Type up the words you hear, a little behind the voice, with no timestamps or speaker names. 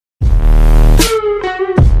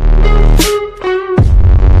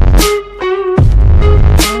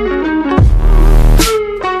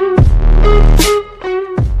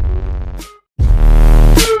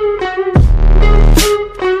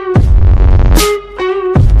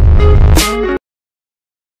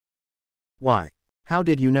Why? How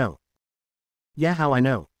did you know? Yeah, how I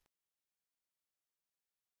know?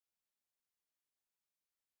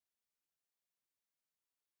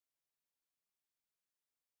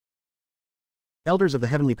 Elders of the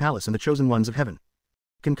Heavenly Palace and the chosen ones of heaven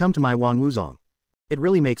can come to my Wan Wuzong. It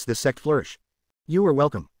really makes this sect flourish. You are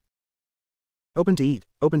welcome. Open to eat,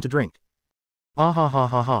 open to drink. Ah ha ha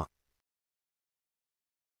ha ha.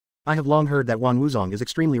 I have long heard that Wan Wuzong is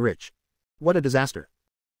extremely rich. What a disaster.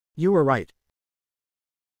 You are right.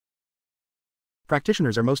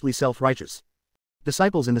 Practitioners are mostly self-righteous.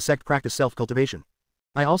 Disciples in the sect practice self-cultivation.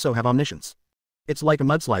 I also have omniscience. It's like a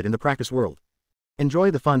mudslide in the practice world.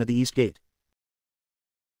 Enjoy the fun at the East Gate.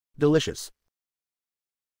 Delicious.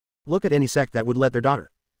 Look at any sect that would let their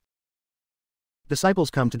daughter.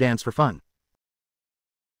 Disciples come to dance for fun.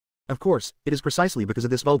 Of course, it is precisely because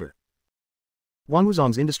of this vulgar. Wan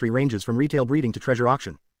Wuzong's industry ranges from retail breeding to treasure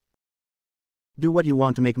auction. Do what you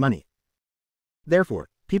want to make money. Therefore,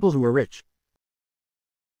 people who are rich.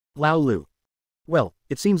 Lao Lu. Well,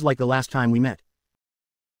 it seems like the last time we met.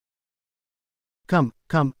 Come,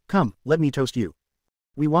 let me toast you.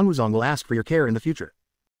 We Wan Wuzong will ask for your care in the future.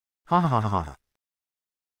 Ha ha ha ha ha ha.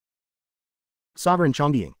 Sovereign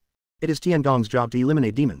Chongqing. It is Tiangong's job to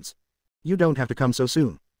eliminate demons. You don't have to come so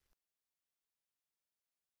soon.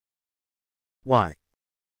 Why?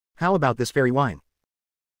 How about this fairy wine?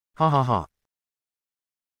 Ha ha ha.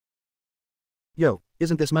 Yo,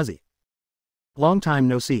 isn't this Muzzy? Long time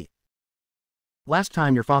no see. Last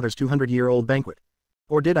time your father's 200-year-old banquet.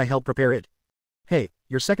 Or did I help prepare it? Hey,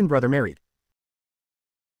 your second brother married.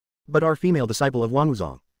 But our female disciple of Wan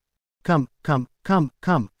Wuzong. Come,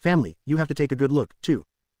 family, you have to take a good look, too.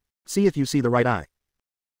 See if you see the right eye.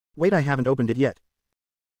 Wait, I haven't opened it yet.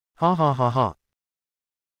 Ha ha ha ha.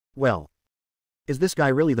 Well. Is this guy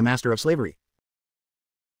really the master of slavery?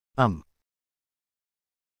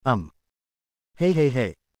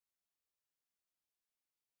 Hey.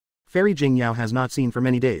 Fairy Jing Yao has not seen for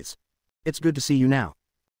many days. It's good to see you now.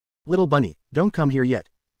 Little bunny, don't come here yet.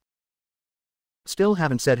 Still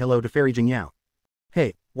haven't said hello to Fairy Jing Yao.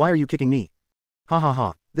 Hey, why are you kicking me? Ha ha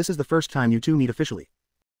ha, this is the first time you two meet officially.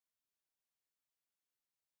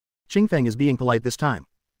 Qingfeng is being polite this time.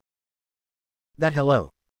 That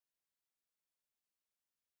hello.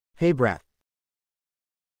 Hey brat.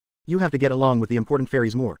 You have to get along with the important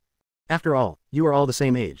fairies more. After all, you are all the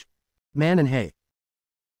same age. Man and hey.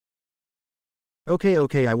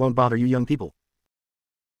 Okay, I won't bother you young people.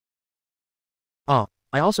 Ah,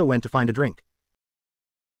 I also went to find a drink.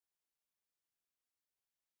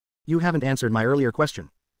 You haven't answered my earlier question.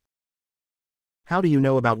 How do you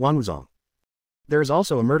know about Wan Wuzong? There is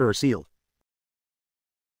also a murderer sealed.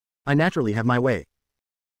 I naturally have my way.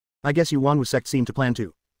 I guess you Wan Wu sect seem to plan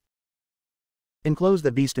to enclose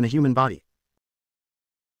that beast in a human body.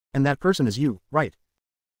 And that person is you, right?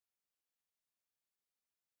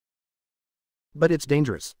 But it's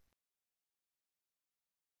dangerous.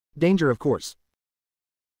 Danger, of course.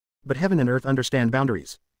 But heaven and earth understand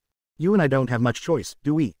boundaries. You and I don't have much choice,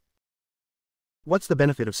 do we? What's the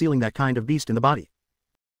benefit of sealing that kind of beast in the body?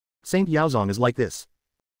 Saint Yaozong is like this.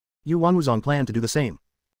 You Wan Wuzong plan to do the same.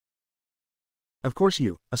 Of course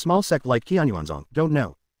you, a small sect like Qianyuanzong, don't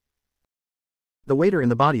know. The waiter in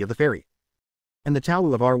the body of the fairy. And the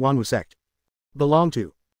Taowu of our Wan Wu sect. Belong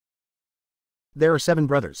to. There are 7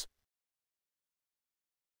 brothers.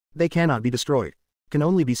 They cannot be destroyed. Can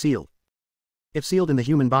only be sealed. If sealed in the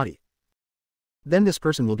human body. Then this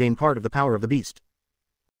person will gain part of the power of the beast.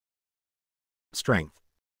 Strength.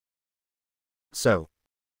 So.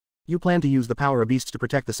 You plan to use the power of beasts to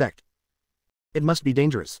protect the sect. It must be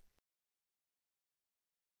dangerous.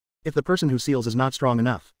 If the person who seals is not strong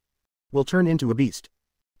enough, will turn into a beast.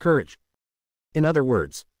 Courage. In other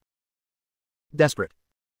words. Desperate.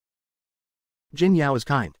 Jin Yao is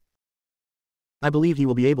kind. I believe he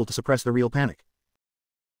will be able to suppress the real panic.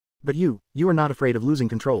 But you are not afraid of losing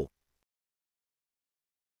control.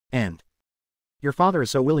 And your father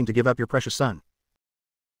is so willing to give up your precious son.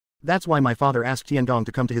 That's why my father asked Tiangong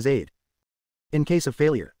to come to his aid. In case of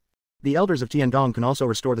failure, the elders of Tiangong can also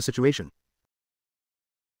restore the situation.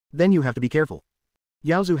 Then you have to be careful.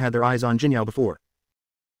 Yaozu had their eyes on Jinyao before.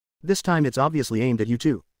 This time it's obviously aimed at you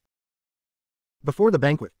too. Before the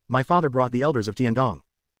banquet, my father brought the elders of Tiangong.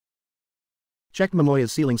 Checked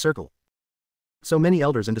Momoya's sealing circle. So many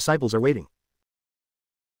elders and disciples are waiting.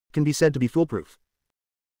 Can be said to be foolproof.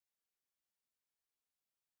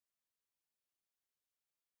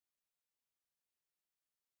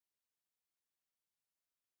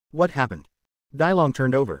 What happened? Dailong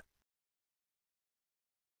turned over.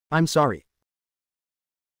 I'm sorry.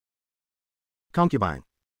 Concubine.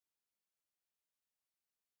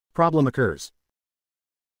 Problem occurs.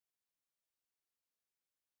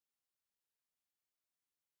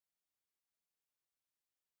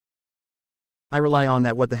 I rely on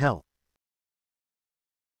that. What the hell?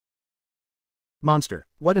 Monster,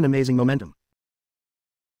 what an amazing momentum.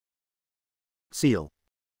 Seal.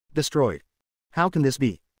 Destroyed. How can this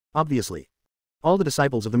be? Obviously. All the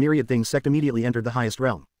disciples of the myriad things sect immediately entered the highest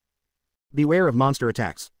realm. Beware of monster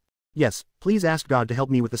attacks. Yes, please ask God to help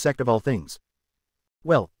me with the sect of all things.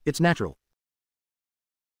 Well, it's natural.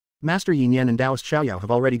 Master Yin Yan and Taoist Xiaoyao have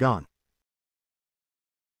already gone.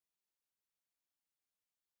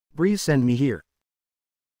 Breeze, send me here.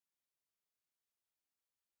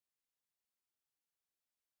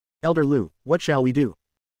 Elder Lu, what shall we do?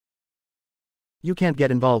 You can't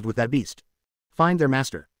get involved with that beast. Find their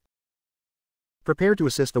master. Prepare to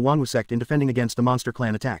assist the Wanwu sect in defending against the monster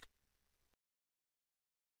clan attack.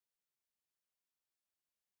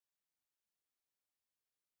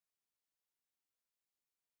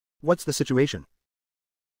 What's the situation?